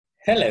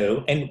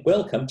Hello and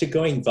welcome to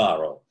Going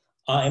Viral.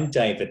 I'm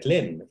David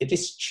Lim. It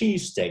is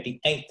Tuesday, the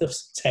 8th of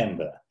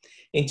September.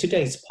 In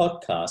today's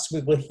podcast,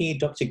 we will hear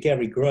Dr.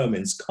 Gary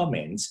Groman's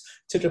comments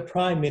to the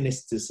Prime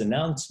Minister's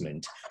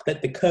announcement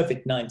that the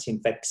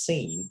COVID-19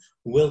 vaccine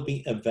will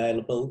be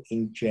available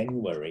in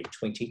January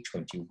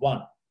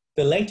 2021.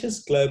 The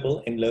latest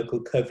global and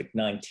local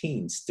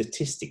COVID-19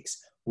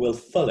 statistics will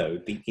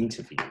follow the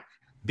interview.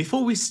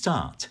 Before we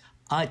start,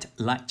 I'd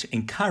like to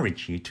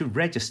encourage you to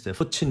register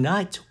for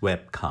tonight's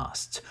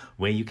webcast,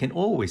 where you can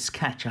always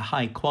catch a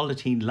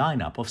high-quality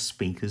lineup of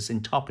speakers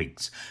and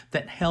topics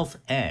that Health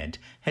Ed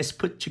has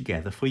put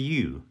together for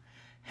you.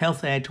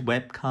 Health Ed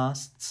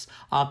webcasts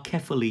are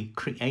carefully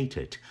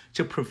created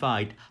to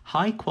provide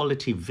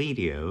high-quality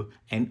video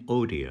and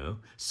audio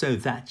so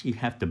that you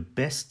have the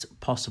best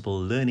possible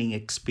learning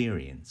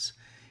experience.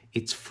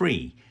 It's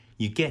free.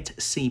 You get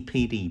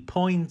CPD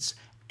points,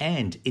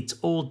 and it's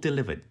all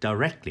delivered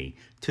directly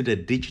to the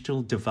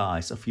digital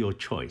device of your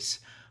choice,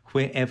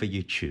 wherever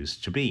you choose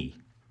to be.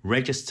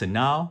 Register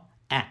now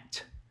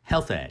at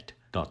healthed.com.au.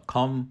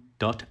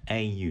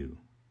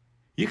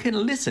 You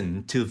can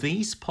listen to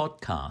these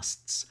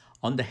podcasts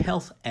on the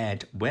Health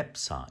Ed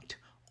website,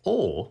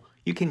 or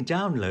you can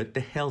download the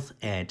Health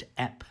Ed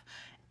app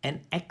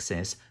and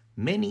access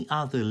many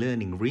other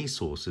learning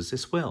resources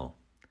as well.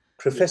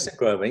 Professor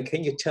Groman,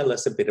 can you tell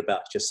us a bit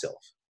about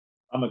yourself?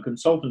 I'm a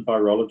consultant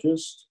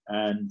virologist,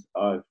 and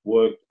I've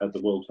worked at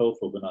the World Health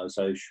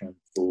Organization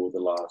for the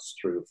last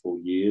 3 or 4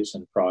 years.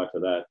 And prior to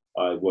that,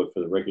 I worked for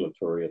the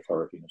regulatory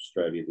authority in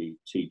Australia, the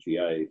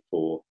TGA,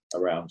 for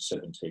around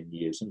 17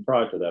 years. And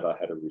prior to that, I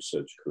had a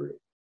research career.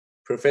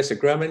 Professor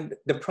Groman,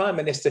 the Prime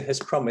Minister has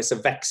promised a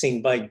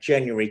vaccine by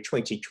January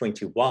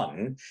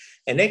 2021,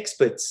 and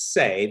experts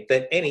say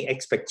that any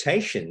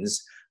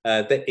expectations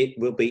that it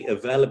will be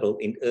available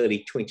in early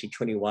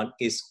 2021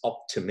 is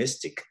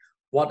optimistic.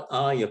 What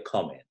are your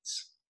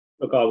comments?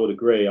 Look, I would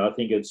agree. I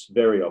think it's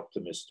very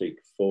optimistic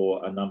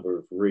for a number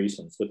of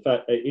reasons.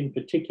 In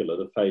particular,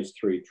 the phase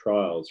 3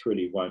 trials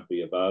really won't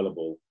be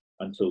available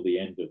until the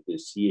end of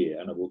this year,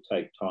 and it will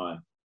take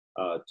time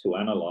to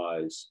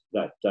analyse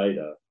that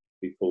data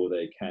before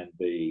there can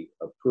be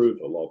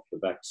approval of the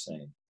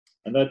vaccine.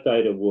 And that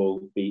data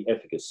will be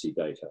efficacy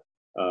data.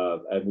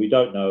 And we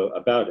don't know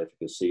about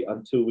efficacy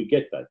until we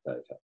get that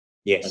data.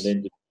 Yes. And then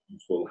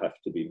decisions will have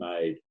to be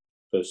made,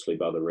 firstly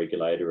by the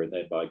regulator and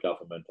then by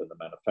government and the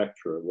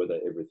manufacturer, whether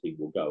everything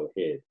will go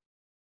ahead.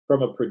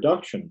 From a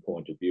production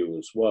point of view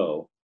as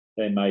well,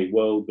 there may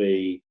well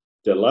be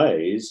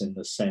delays in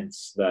the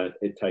sense that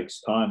it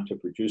takes time to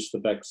produce the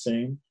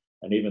vaccine.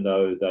 And even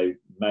though they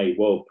may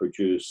well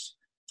produce,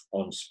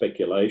 on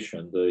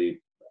speculation, the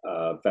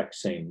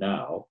vaccine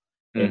now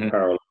in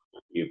parallel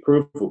with the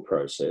approval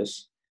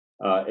process,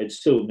 it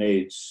still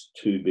needs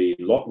to be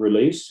lot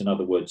released, in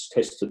other words,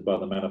 tested by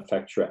the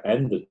manufacturer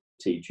and the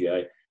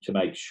TGA, to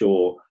make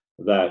sure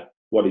that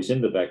what is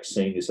in the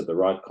vaccine is at the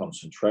right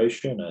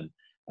concentration, and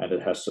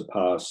it has to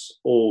pass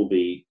all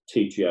the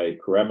TGA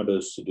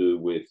parameters to do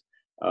with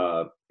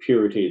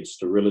purity and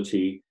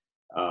sterility,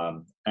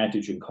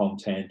 antigen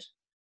content,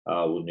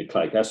 with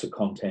nucleic acid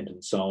content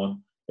and so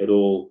on. It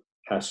all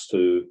has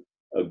to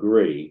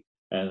agree,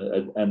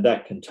 and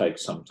that can take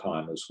some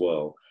time as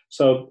well.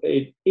 So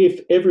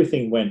if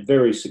everything went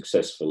very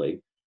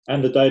successfully,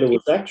 and the data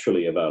was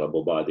actually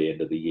available by the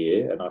end of the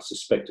year, and I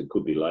suspect it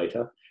could be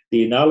later,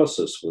 the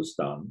analysis was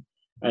done,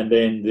 and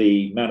then in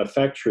the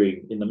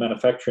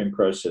manufacturing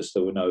process,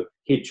 there were no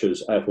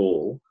hitches at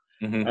all,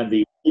 and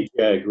the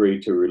TGA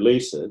agreed to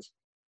release it,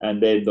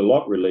 and then the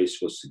lot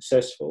release was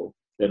successful,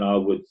 then I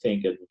would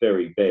think at the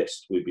very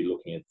best we'd be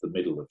looking at the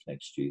middle of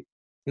next year.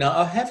 Now,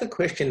 I have a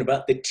question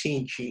about the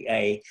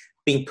TGA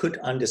being put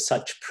under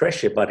such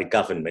pressure by the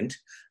government.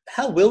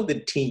 How will the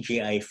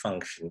TGA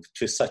function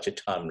to such a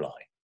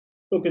timeline?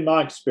 Look, in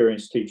my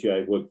experience,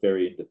 TGA work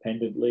very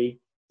independently.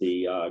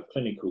 The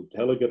clinical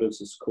delegate, as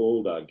it's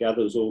called,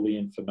 gathers all the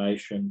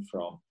information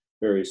from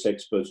various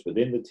experts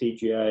within the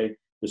TGA.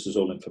 This is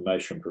all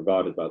information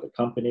provided by the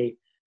company.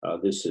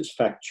 This is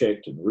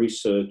fact-checked and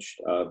researched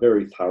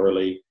very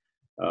thoroughly.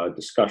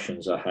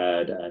 Discussions are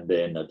had, and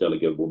then a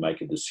delegate will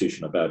make a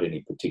decision about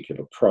any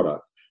particular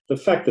product. The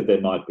fact that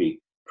there might be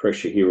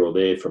pressure here or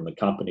there from the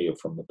company or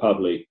from the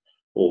public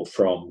or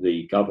from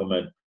the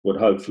government would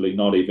hopefully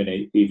not even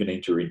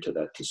enter into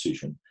that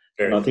decision.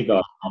 And I think I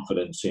have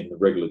confidence in the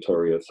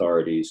regulatory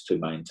authorities to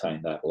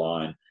maintain that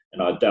line,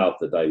 and I doubt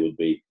that they would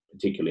be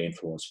particularly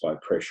influenced by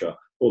pressure,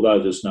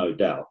 although there's no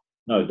doubt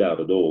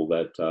at all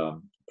that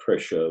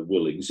pressure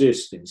will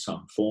exist in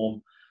some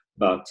form,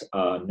 but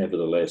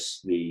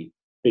nevertheless, the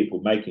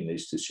people making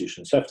these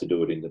decisions have to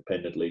do it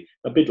independently,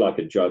 a bit like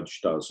a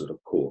judge does at a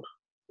court.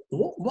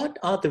 What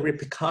are the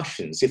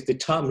repercussions if the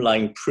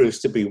timeline proves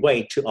to be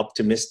way too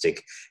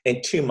optimistic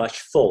and too much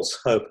false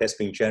hope has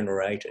been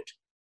generated?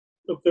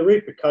 Look, the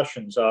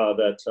repercussions are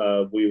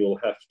that we will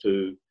have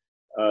to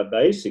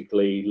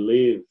basically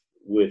live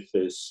with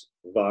this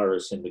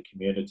virus in the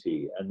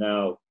community, and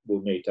now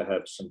we'll need to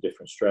have some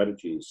different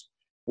strategies.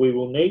 We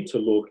will need to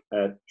look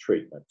at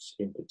treatments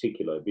in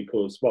particular,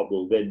 because what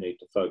we'll then need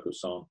to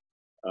focus on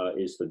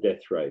is the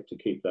death rate, to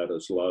keep that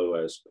as low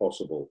as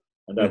possible.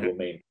 And that will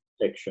mean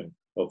protection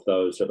of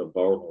those that are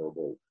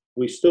vulnerable.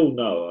 We still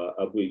know,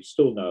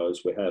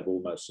 as we have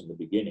almost in the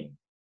beginning,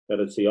 that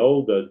it's the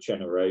older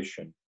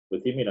generation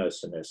with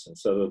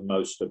immunosenescence that are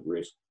most at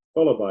risk,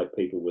 followed by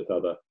people with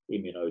other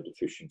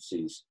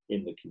immunodeficiencies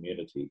in the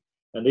community.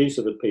 And these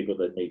are the people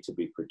that need to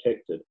be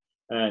protected.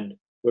 And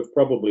we've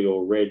probably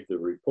all read the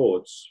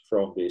reports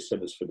from the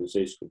Centers for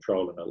Disease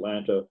Control in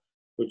Atlanta,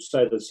 which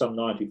say that some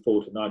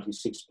 94 to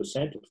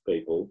 96% of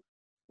people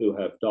who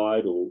have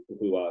died or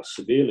who are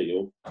severely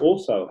ill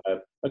also have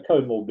a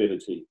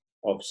comorbidity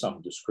of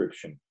some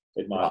description.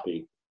 It might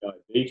be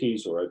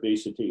diabetes or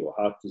obesity or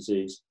heart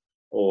disease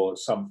or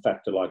some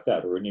factor like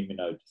that, or an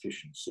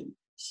immunodeficiency.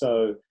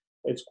 So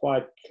it's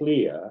quite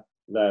clear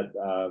that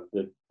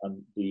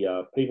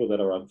the people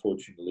that are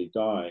unfortunately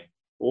dying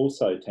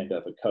also tend to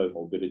have a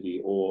comorbidity,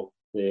 or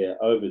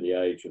they're over the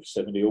age of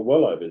 70 or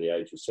well over the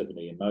age of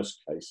 70 in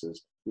most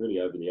cases, really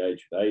over the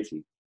age of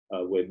 80,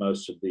 where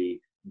most of the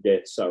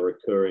deaths are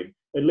occurring,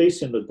 at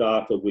least in the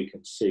data we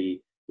can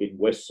see in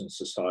Western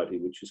society,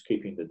 which is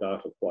keeping the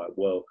data quite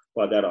well.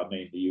 By that I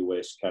mean the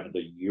US, Canada,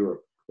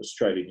 Europe,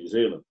 Australia, New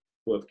Zealand,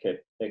 who have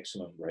kept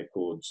excellent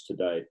records to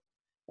date,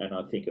 and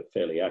I think are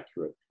fairly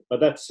accurate. But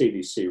that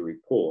CDC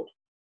report,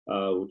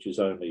 which is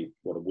only,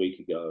 a week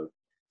ago,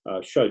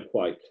 showed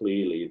quite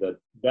clearly that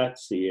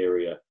that's the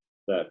area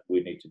that we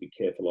need to be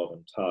careful of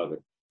and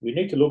target. We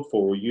need to look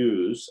for or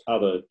use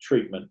other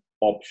treatment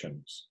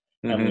options.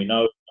 And we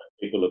know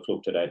people have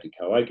looked at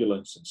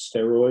anticoagulants and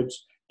steroids,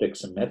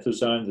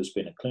 dexamethasone. There's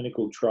been a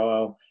clinical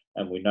trial,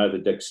 and we know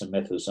that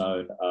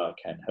dexamethasone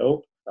can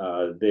help.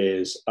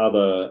 There's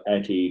other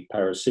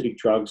anti-parasitic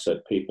drugs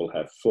that people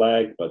have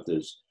flagged, but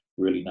there's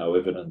really no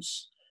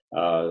evidence,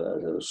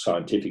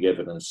 scientific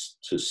evidence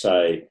to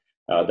say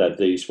that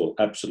these will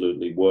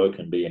absolutely work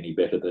and be any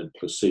better than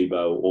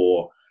placebo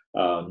or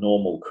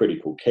normal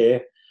critical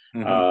care.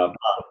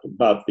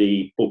 But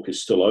the book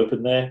is still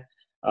open there.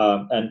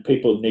 And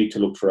people need to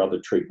look for other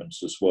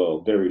treatments as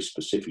well, very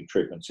specific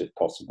treatments if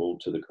possible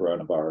to the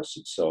coronavirus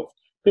itself.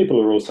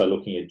 People are also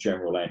looking at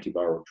general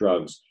antiviral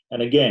drugs.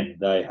 And again,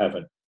 they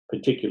haven't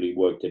particularly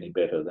worked any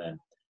better than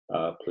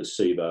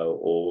placebo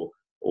or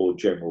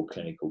general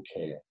clinical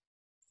care.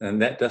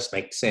 And that does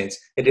make sense.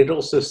 And it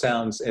also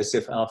sounds as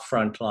if our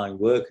frontline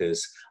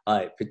workers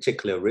are at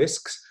particular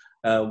risks.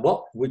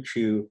 What would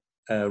you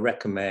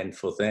recommend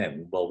for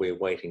them while we're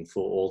waiting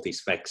for all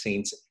these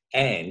vaccines?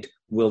 And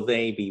will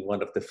they be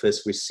one of the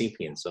first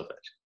recipients of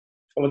it?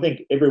 Well, I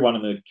think everyone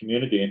in the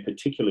community, and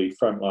particularly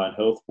frontline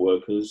health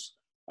workers,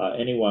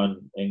 anyone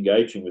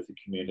engaging with the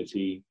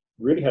community,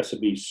 really has to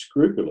be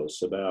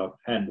scrupulous about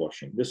hand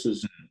washing. This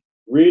is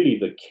really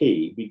the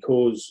key,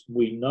 because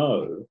we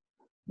know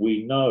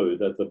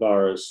that the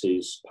virus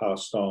is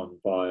passed on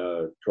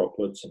via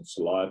droplets and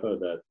saliva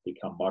that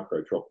become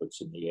micro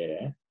droplets in the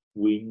air.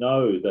 We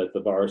know that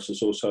the virus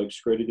is also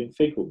excreted in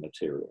fecal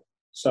material.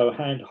 So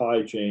hand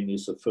hygiene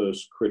is the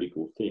first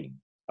critical thing.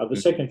 The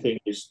second thing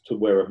is to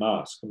wear a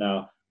mask.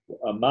 Now,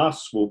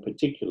 masks will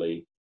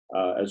particularly,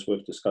 as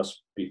we've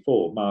discussed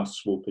before,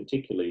 masks will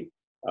particularly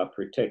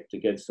protect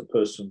against the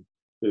person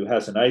who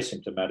has an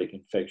asymptomatic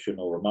infection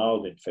or a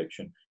mild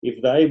infection.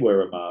 If they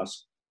wear a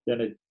mask,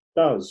 then it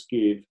does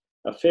give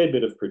a fair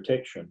bit of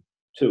protection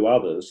to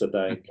others that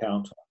they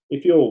encounter.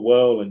 If you're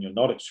well and you're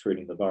not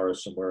excreting the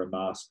virus and wear a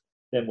mask,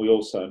 then we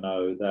also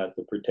know that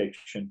the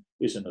protection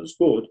isn't as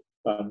good,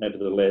 but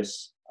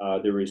nevertheless,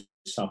 there is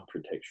some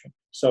protection.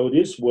 So it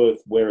is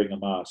worth wearing a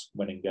mask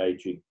when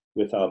engaging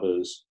with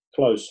others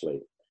closely,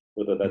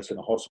 whether that's in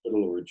a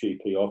hospital or a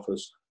GP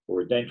office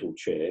or a dental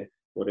chair,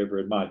 whatever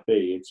it might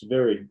be. It's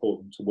very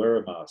important to wear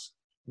a mask.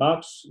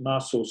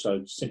 Masks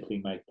also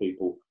simply make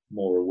people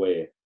more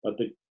aware. But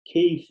the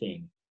key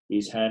thing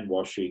is hand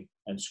washing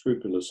and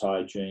scrupulous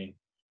hygiene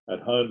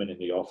at home and in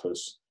the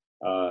office,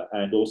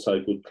 and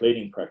also good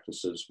cleaning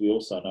practices. We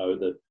also know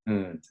that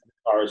the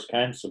virus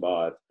can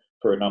survive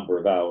for a number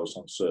of hours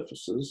on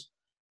surfaces,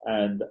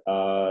 and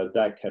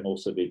that can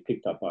also be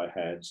picked up by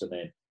hands and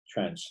then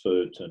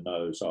transferred to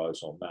nose,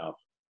 eyes or mouth,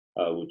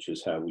 which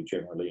is how we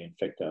generally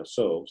infect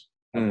ourselves,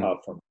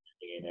 apart from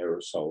in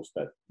aerosols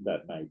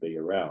that may be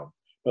around.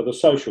 But the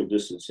social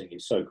distancing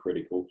is so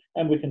critical,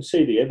 and we can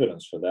see the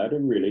evidence for that.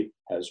 It really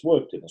has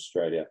worked in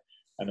Australia,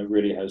 and it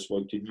really has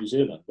worked in New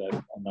Zealand and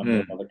a number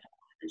of other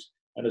countries.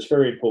 And it's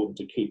very important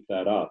to keep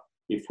that up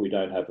if we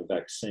don't have a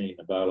vaccine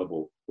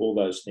available. All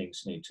those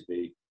things need to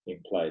be in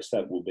place.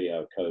 That will be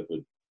our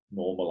COVID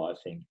normal, I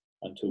think,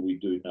 until we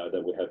do know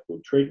that we have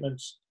good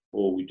treatments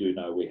or we do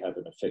know we have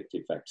an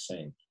effective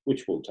vaccine,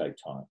 which will take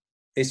time.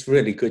 It's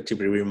really good to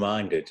be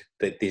reminded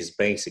that these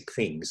basic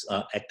things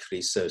are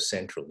actually so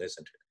central,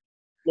 isn't it?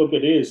 Look,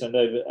 it is, and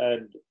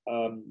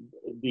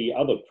the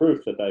other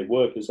proof that they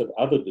work is that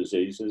other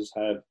diseases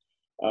have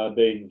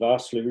been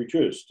vastly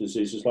reduced.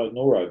 Diseases like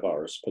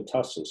norovirus,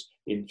 pertussis,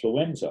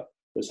 influenza.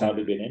 There's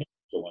hardly been any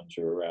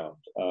influenza around.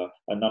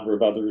 A number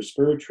of other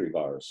respiratory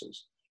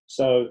viruses.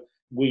 So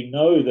we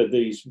know that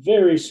these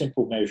very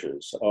simple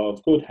measures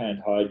of good hand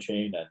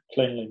hygiene and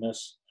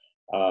cleanliness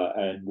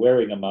and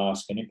wearing a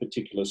mask, and in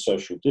particular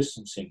social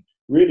distancing,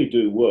 really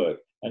do work.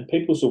 And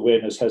people's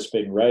awareness has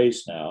been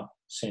raised now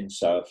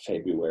since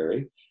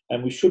February,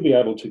 and we should be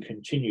able to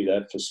continue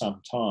that for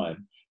some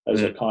time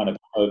as a kind of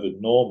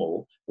COVID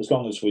normal, as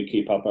long as we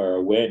keep up our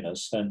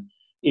awareness. And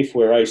if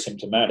we're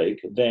asymptomatic,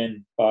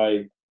 then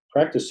by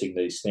practicing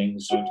these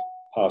things, don't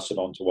pass it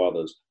on to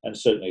others. And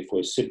certainly if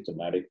we're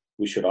symptomatic,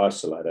 we should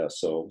isolate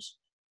ourselves,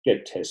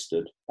 get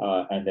tested,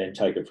 and then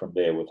take it from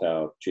there with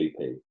our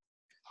GP.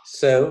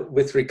 So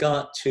with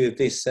regard to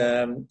this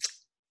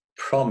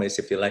promise,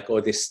 if you like, or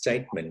this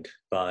statement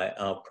by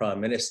our Prime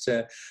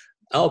Minister,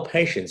 our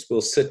patients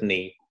will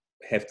certainly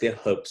have their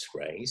hopes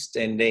raised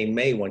and they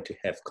may want to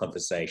have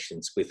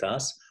conversations with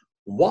us.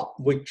 What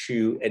would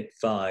you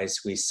advise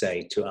we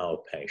say to our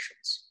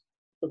patients?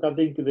 Look, I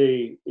think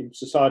in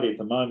society at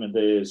the moment,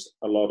 there's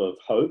a lot of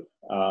hope.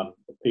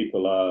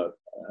 People are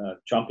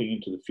jumping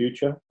into the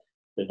future.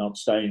 They're not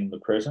staying in the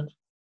present.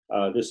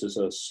 This is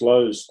a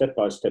slow,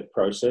 step-by-step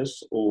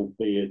process,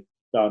 albeit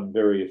done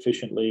very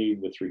efficiently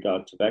with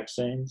regard to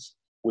vaccines.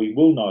 We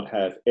will not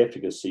have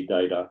efficacy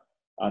data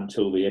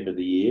until the end of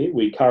the year.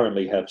 We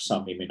currently have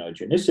some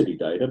immunogenicity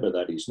data, but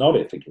that is not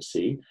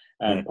efficacy.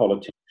 And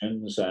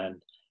politicians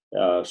and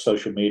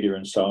social media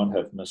and so on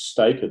have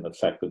mistaken the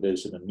fact that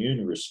there's an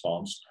immune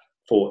response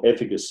for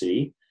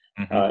efficacy.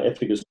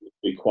 Efficacy will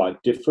be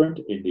quite different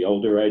in the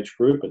older age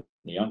group and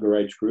the younger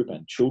age group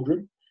and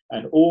children.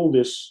 And all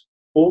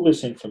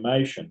this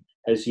information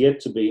has yet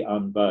to be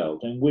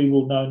unveiled, and we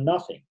will know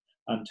nothing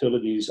until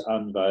it is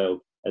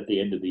unveiled at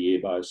the end of the year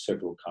by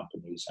several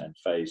companies and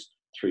phase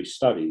 3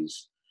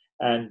 studies.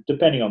 And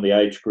depending on the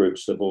age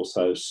groups, they've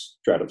also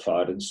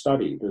stratified and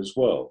studied as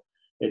well.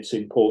 It's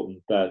important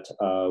that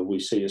we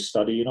see a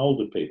study in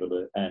older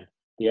people and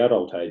the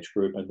adult age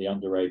group and the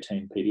under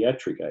 18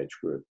 pediatric age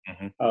group.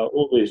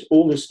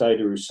 All this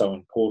data is so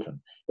important.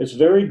 It's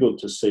very good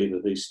to see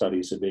that these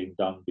studies are being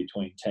done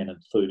between 10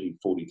 and 30,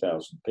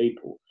 40,000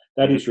 people.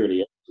 That is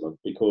really excellent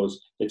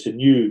because it's a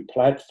new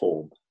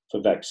platform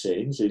for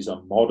vaccines. These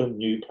are modern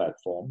new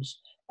platforms,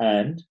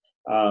 and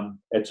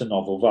it's a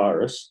novel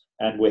virus,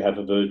 and we have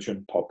a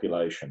virgin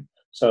population.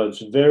 So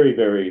it's very,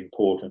 very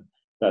important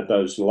that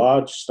those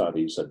large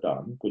studies are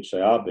done, which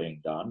they are being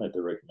done at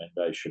the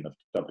recommendation of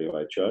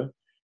WHO,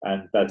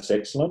 and that's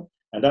excellent.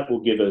 And that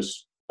will give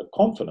us a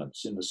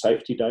confidence in the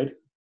safety data,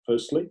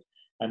 firstly,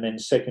 and then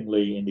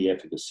secondly, in the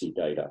efficacy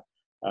data.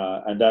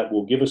 And that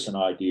will give us an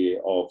idea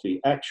of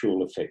the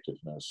actual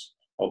effectiveness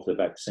of the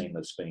vaccine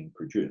that's being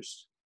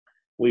produced.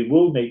 We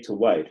will need to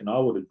wait, and I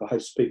would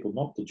advise people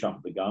not to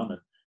jump the gun and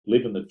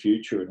live in the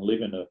future and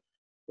live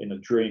in a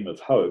dream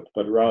of hope,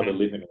 but rather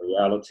live in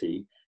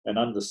reality and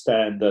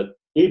understand that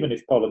even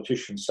if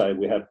politicians say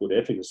we have good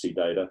efficacy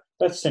data,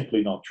 that's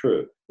simply not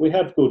true. We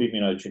have good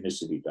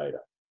immunogenicity data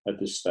at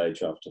this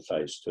stage after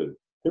phase 2.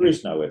 There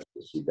is no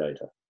efficacy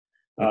data.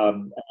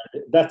 And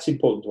that's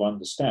important to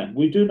understand.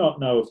 We do not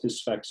know if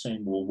this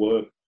vaccine will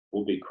work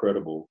or be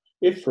credible.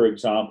 If, for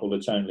example,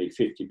 it's only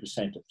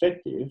 50%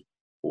 effective,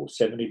 or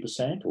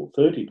 70% or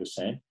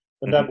 30%,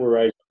 then that will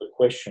raise the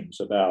questions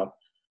about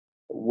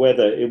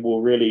whether it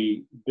will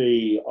really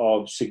be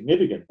of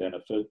significant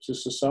benefit to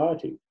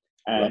society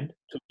and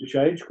to which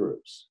age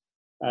groups.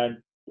 And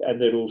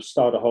it'll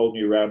start a whole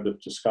new round of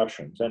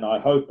discussions. And I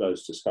hope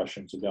those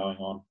discussions are going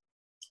on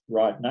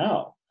right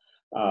now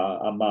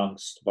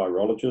amongst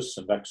virologists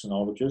and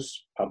vaccinologists,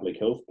 public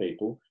health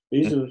people.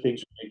 These are the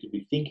things we need to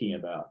be thinking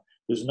about.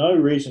 There's no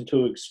reason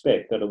to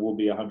expect that it will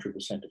be 100%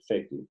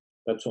 effective.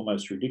 That's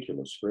almost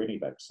ridiculous for any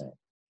vaccine.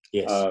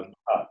 Yes.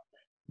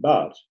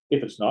 But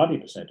if it's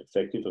 90%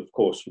 effective, of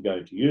course, we're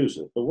going to use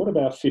it. But what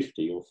about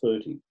 50 or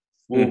 30?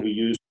 Will we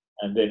use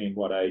it, and then in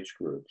what age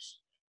groups?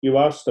 You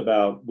asked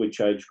about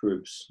which age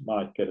groups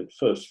might get it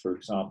first. For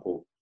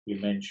example, you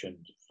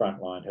mentioned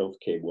frontline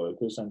healthcare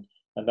workers, and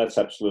that's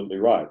absolutely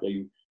right.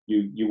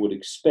 You would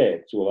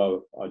expect,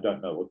 although I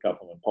don't know what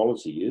government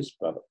policy is,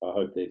 but I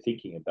hope they're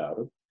thinking about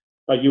it,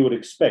 but you would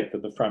expect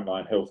that the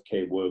frontline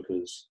healthcare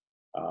workers,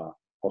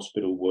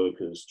 hospital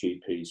workers,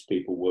 GPs,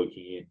 people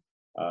working in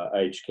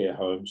aged care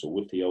homes or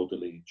with the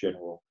elderly in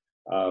general,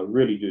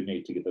 really do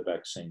need to get the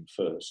vaccine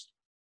first.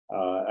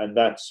 And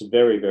that's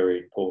very, very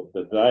important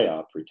that they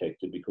are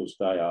protected because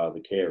they are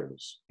the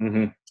carers.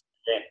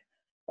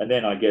 And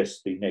then I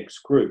guess the next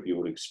group you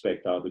would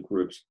expect are the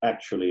groups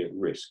actually at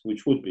risk,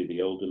 which would be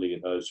the elderly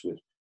and those with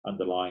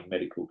underlying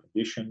medical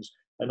conditions,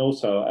 and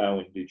also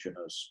our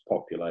Indigenous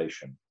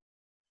population.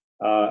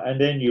 And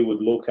then you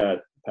would look at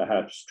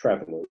perhaps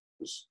travellers,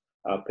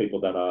 people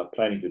that are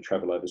planning to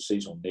travel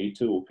overseas or need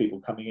to, or people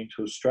coming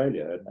into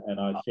Australia. And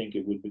I think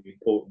it would be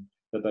important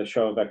that they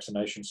show a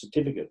vaccination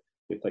certificate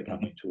if they come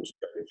into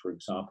Australia, for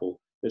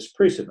example. There's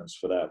precedence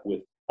for that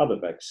with other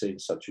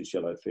vaccines such as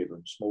yellow fever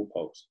and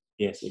smallpox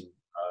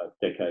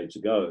decades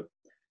ago,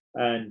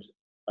 and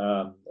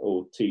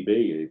or TB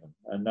even.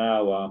 And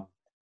now,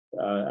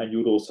 and you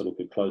would also look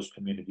at closed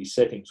community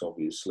settings,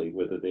 obviously,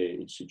 whether they're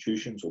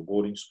institutions or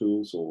boarding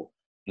schools or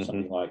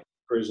something like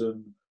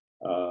prison.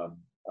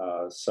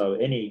 So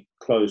any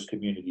closed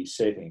community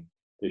setting,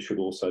 there should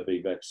also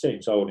be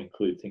vaccines. I would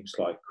include things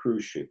like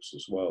cruise ships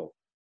as well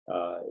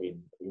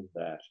in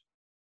that,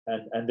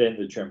 and then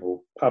the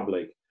general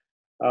public.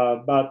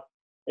 But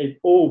it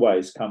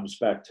always comes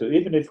back to,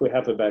 even if we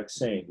have a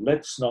vaccine,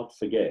 let's not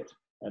forget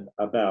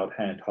about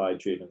hand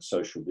hygiene and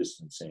social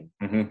distancing,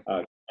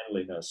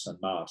 cleanliness and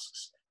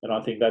masks. And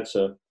I think that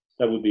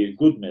would be a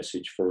good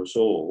message for us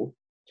all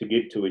to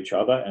give to each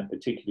other, and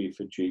particularly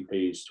for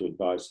GPs to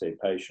advise their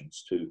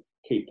patients to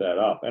keep that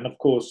up. And of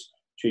course,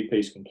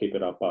 GPs can keep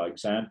it up by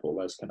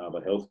example, as can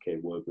other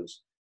healthcare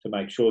workers, to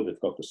make sure they've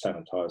got the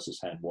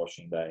sanitisers, hand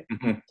washing, they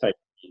take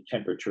the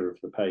temperature of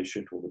the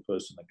patient or the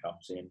person that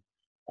comes in.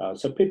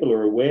 So people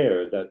are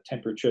aware that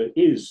temperature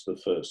is the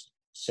first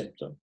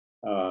symptom,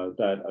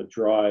 that a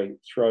dry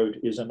throat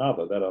is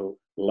another, that a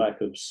lack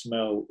of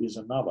smell is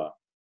another.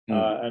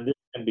 And this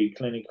can be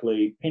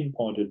clinically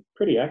pinpointed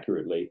pretty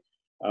accurately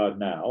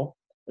now.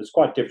 It's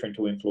quite different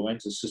to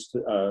influenza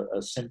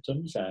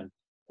symptoms and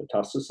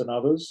pertussis and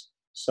others.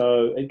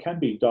 So it can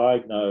be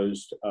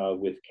diagnosed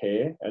with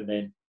care and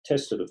then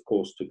tested, of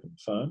course, to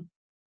confirm.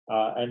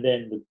 And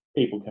then the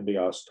people can be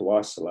asked to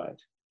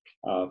isolate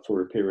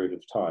for a period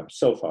of time,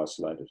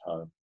 self-isolate at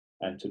home,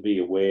 and to be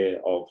aware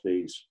of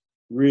these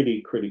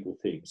really critical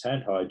things.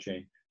 Hand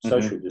hygiene,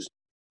 social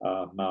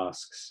distancing,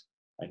 masks,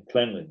 and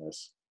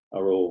cleanliness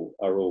are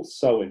all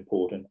so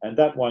important, and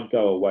that won't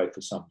go away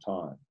for some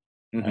time.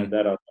 And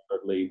that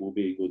ultimately will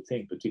be a good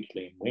thing,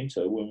 particularly in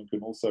winter, when we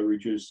can also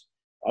reduce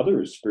other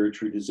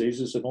respiratory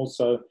diseases and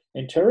also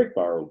enteric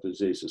viral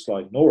diseases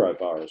like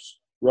norovirus,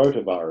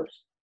 rotavirus,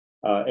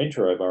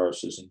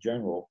 enteroviruses in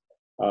general.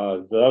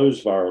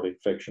 Those viral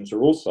infections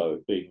are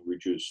also being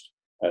reduced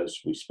as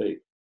we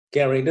speak.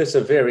 Gary, that's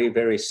a very,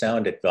 very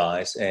sound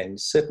advice and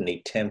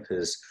certainly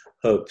tempers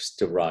hopes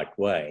the right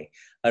way.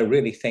 I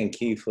really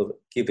thank you for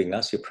giving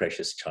us your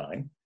precious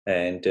time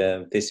and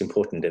this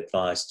important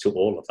advice to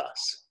all of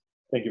us.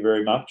 Thank you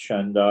very much,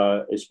 and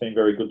it's been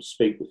very good to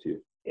speak with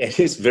you. It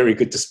is very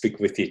good to speak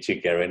with you too,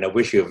 Gary, and I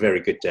wish you a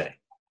very good day.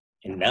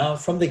 And now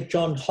from the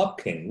Johns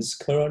Hopkins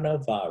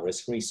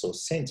Coronavirus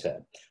Resource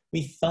Center,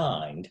 we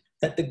find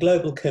that the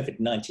global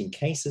COVID-19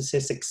 cases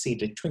has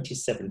exceeded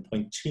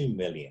 27.2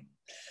 million.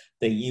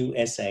 The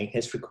USA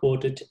has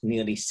recorded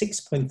nearly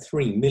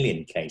 6.3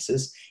 million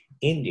cases.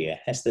 India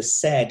has the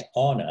sad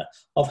honor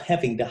of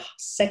having the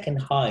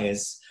second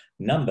highest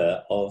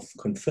number of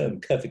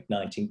confirmed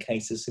COVID-19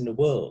 cases in the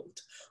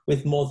world,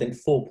 with more than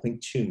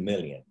 4.2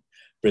 million.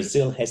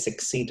 Brazil has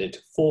exceeded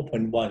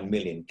 4.1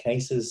 million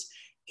cases.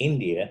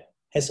 India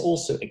has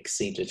also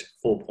exceeded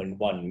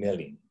 4.1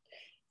 million.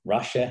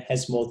 Russia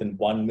has more than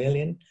 1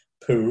 million.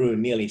 Peru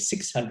nearly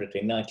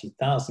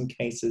 690,000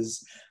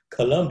 cases.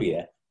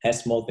 Colombia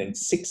has more than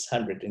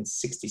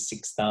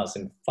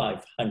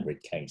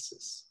 666,500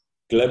 cases.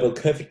 Global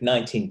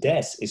COVID-19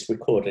 deaths is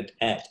recorded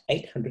at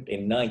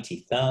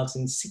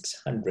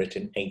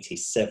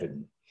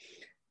 890,687.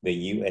 The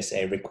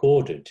USA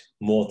recorded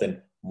more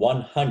than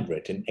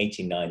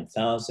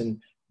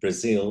 189,000,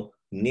 Brazil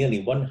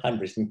nearly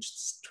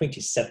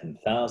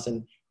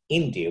 127,000,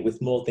 India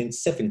with more than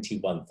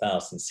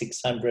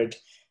 71,600,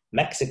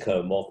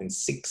 Mexico more than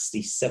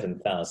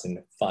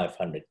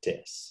 67,500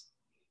 deaths.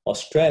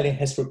 Australia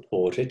has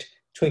reported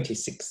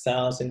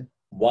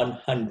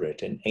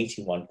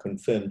 26,181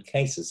 confirmed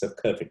cases of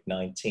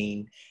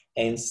COVID-19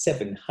 and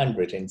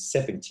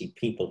 770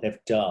 people have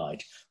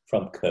died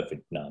from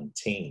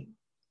COVID-19.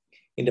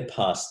 In the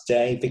past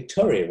day,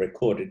 Victoria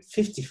recorded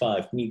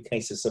 55 new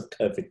cases of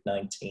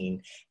COVID-19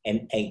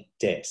 and 8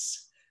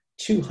 deaths.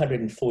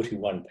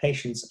 241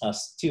 patients are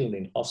still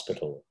in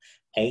hospital,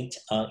 8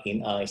 are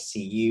in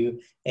ICU,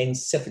 and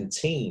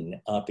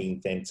 17 are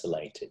being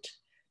ventilated.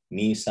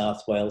 New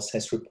South Wales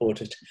has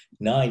reported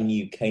 9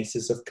 new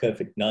cases of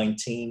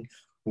COVID-19,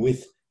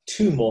 with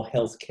 2 more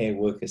healthcare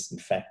workers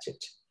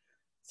infected.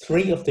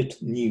 3 of the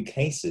new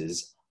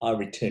cases are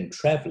returned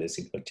travellers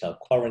in hotel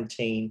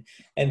quarantine,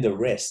 and the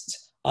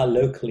rest are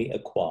locally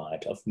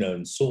acquired of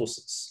known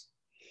sources.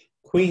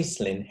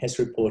 Queensland has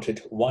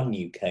reported 1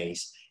 new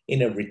case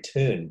in a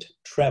returned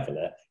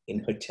traveller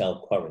in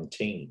hotel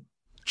quarantine.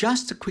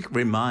 Just a quick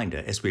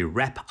reminder as we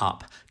wrap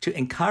up to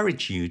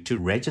encourage you to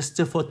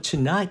register for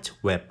tonight's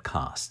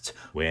webcast,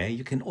 where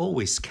you can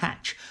always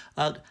catch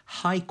a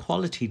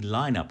high-quality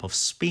lineup of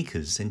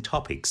speakers and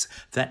topics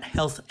that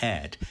Health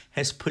Ed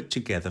has put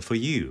together for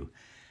you.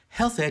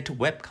 Health Ed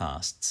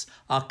webcasts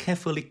are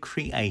carefully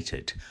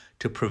created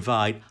to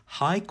provide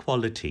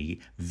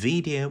high-quality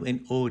video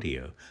and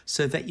audio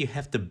so that you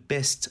have the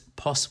best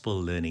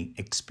possible learning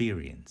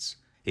experience.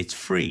 It's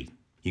free.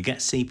 You get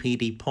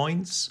CPD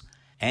points,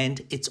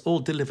 and it's all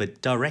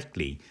delivered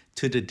directly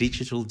to the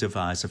digital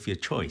device of your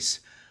choice,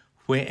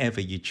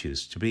 wherever you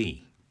choose to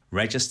be.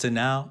 Register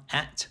now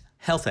at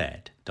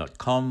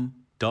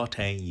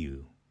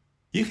healthed.com.au.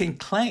 You can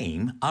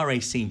claim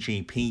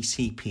RACGP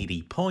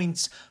CPD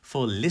points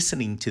for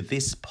listening to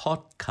this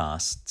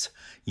podcast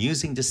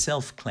using the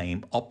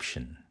self-claim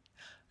option.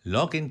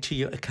 Log into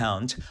your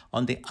account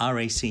on the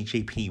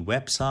RACGP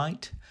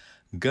website,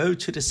 go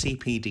to the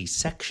CPD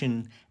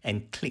section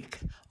and click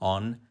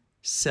on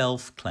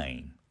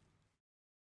Self-Claim.